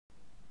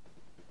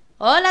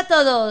Hola a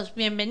todos,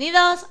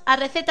 bienvenidos a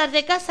Recetas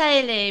de Casa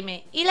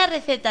LM y la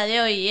receta de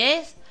hoy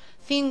es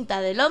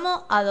cinta de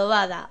lomo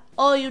adobada.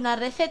 Hoy una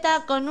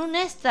receta con un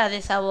extra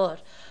de sabor.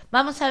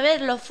 Vamos a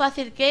ver lo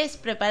fácil que es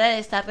preparar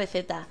esta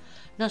receta.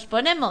 Nos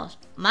ponemos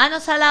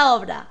manos a la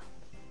obra.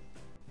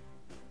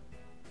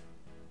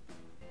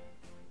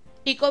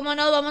 Y como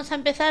no, vamos a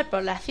empezar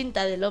por la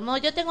cinta de lomo.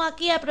 Yo tengo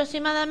aquí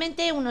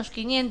aproximadamente unos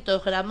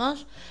 500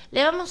 gramos.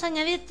 Le vamos a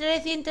añadir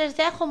 3 dientes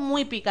de ajo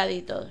muy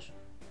picaditos.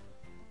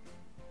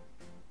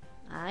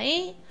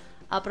 Ahí,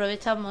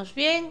 aprovechamos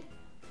bien.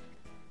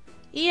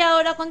 Y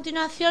ahora a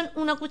continuación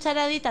una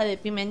cucharadita de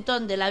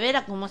pimentón de la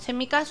vera, como es en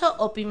mi caso,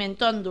 o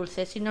pimentón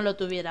dulce si no lo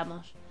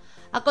tuviéramos.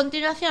 A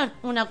continuación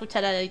una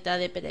cucharadita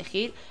de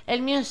perejil,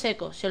 el mío es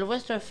seco, si el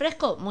vuestro es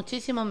fresco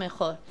muchísimo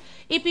mejor.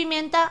 Y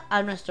pimienta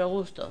a nuestro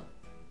gusto.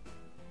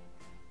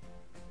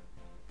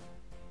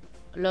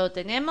 Lo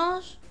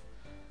tenemos,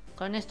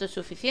 con esto es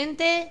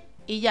suficiente.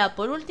 Y ya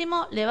por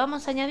último le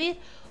vamos a añadir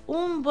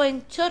un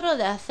buen chorro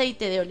de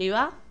aceite de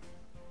oliva.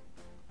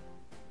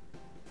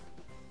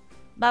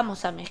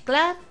 Vamos a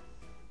mezclar.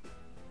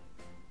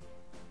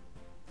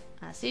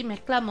 Así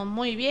mezclamos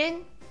muy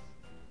bien.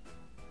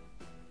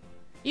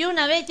 Y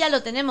una vez ya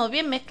lo tenemos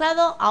bien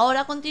mezclado,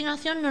 ahora a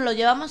continuación nos lo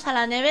llevamos a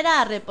la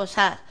nevera a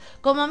reposar.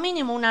 Como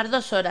mínimo unas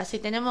 2 horas si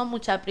tenemos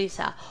mucha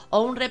prisa.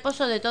 O un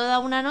reposo de toda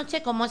una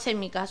noche como es en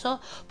mi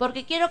caso.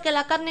 Porque quiero que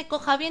la carne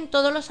coja bien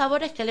todos los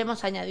sabores que le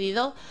hemos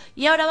añadido.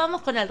 Y ahora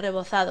vamos con el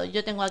rebozado.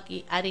 Yo tengo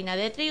aquí harina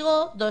de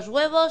trigo, 2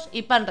 huevos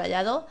y pan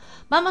rallado.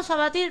 Vamos a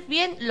batir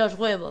bien los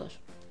huevos.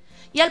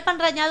 Y al pan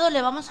rallado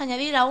le vamos a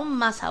añadir aún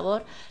más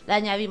sabor. Le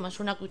añadimos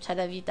una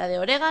cucharadita de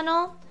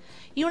orégano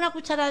y una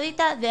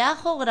cucharadita de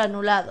ajo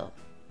granulado.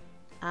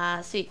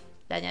 Así,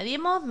 le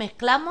añadimos,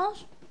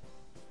 mezclamos.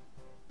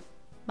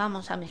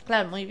 Vamos a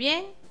mezclar muy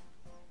bien.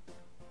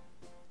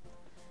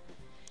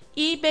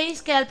 Y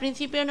veis que al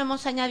principio no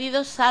hemos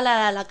añadido sal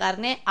a la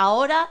carne.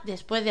 Ahora,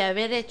 después de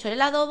haber hecho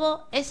el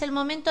adobo, es el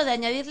momento de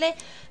añadirle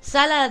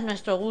sal a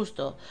nuestro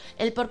gusto.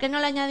 ¿El por qué no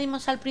le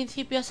añadimos al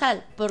principio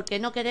sal? Porque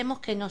no queremos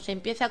que nos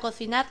empiece a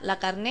cocinar la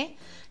carne.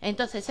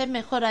 Entonces es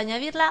mejor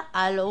añadirla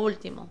a lo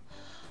último.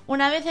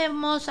 Una vez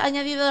hemos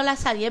añadido la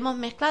sal y hemos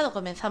mezclado,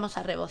 comenzamos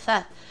a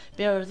rebozar.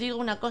 Pero os digo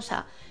una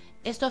cosa,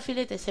 estos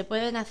filetes se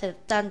pueden hacer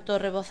tanto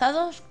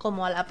rebozados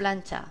como a la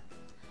plancha.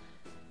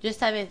 Yo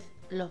esta vez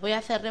los voy a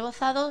hacer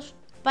rebozados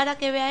para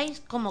que veáis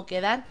cómo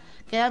quedan.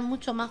 Quedan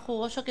mucho más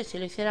jugosos que si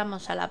lo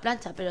hiciéramos a la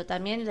plancha, pero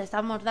también le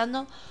estamos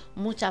dando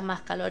muchas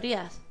más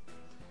calorías.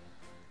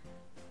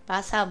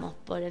 Pasamos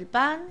por el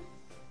pan.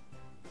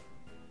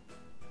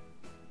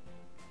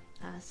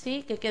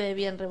 Así que quede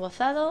bien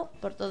rebozado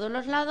por todos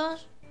los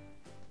lados.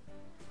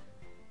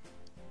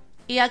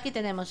 Y aquí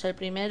tenemos el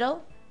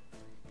primero.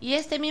 Y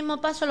este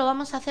mismo paso lo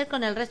vamos a hacer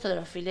con el resto de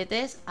los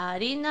filetes.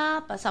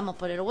 Harina, pasamos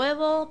por el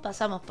huevo,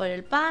 pasamos por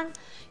el pan.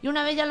 Y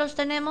una vez ya los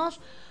tenemos,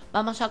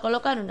 vamos a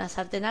colocar una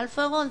sartén al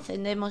fuego,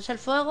 encendemos el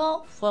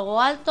fuego, fuego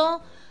alto,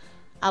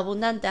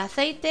 abundante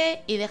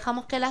aceite y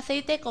dejamos que el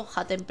aceite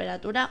coja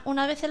temperatura.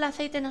 Una vez el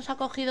aceite nos ha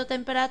cogido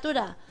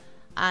temperatura,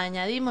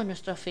 añadimos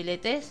nuestros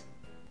filetes.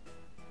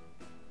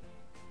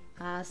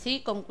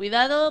 Así, con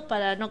cuidado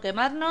para no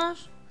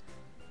quemarnos.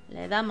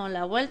 Le damos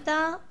la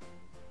vuelta.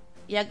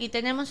 Y aquí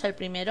tenemos el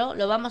primero,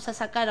 lo vamos a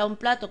sacar a un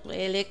plato,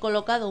 le he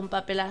colocado un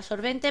papel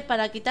absorbente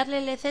para quitarle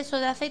el exceso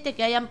de aceite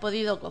que hayan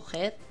podido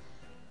coger.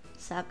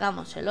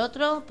 Sacamos el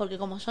otro, porque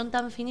como son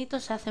tan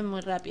finitos se hacen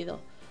muy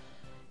rápido.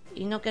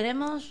 Y no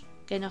queremos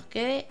que nos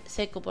quede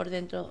seco por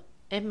dentro,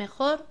 es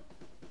mejor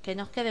que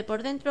nos quede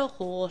por dentro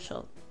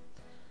jugoso.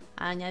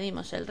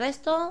 Añadimos el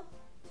resto.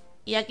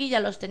 Y aquí ya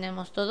los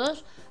tenemos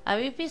todos.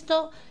 ¿Habéis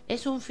visto?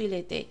 Es un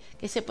filete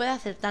que se puede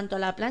hacer tanto a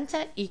la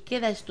plancha y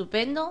queda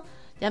estupendo.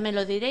 Ya me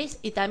lo diréis,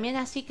 y también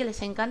así que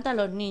les encanta a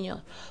los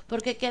niños,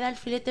 porque queda el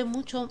filete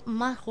mucho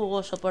más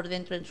jugoso por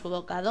dentro en su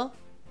bocado.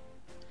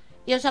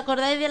 ¿Y os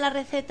acordáis de la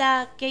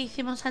receta que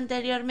hicimos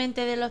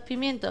anteriormente de los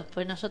pimientos?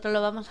 Pues nosotros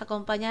lo vamos a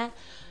acompañar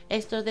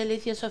estos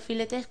deliciosos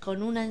filetes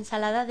con una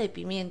ensalada de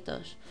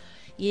pimientos.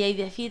 Y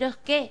deciros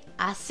que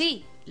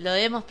así lo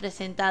hemos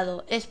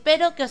presentado.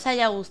 Espero que os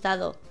haya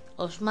gustado.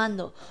 Os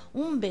mando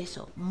un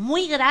beso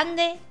muy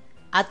grande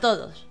a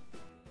todos.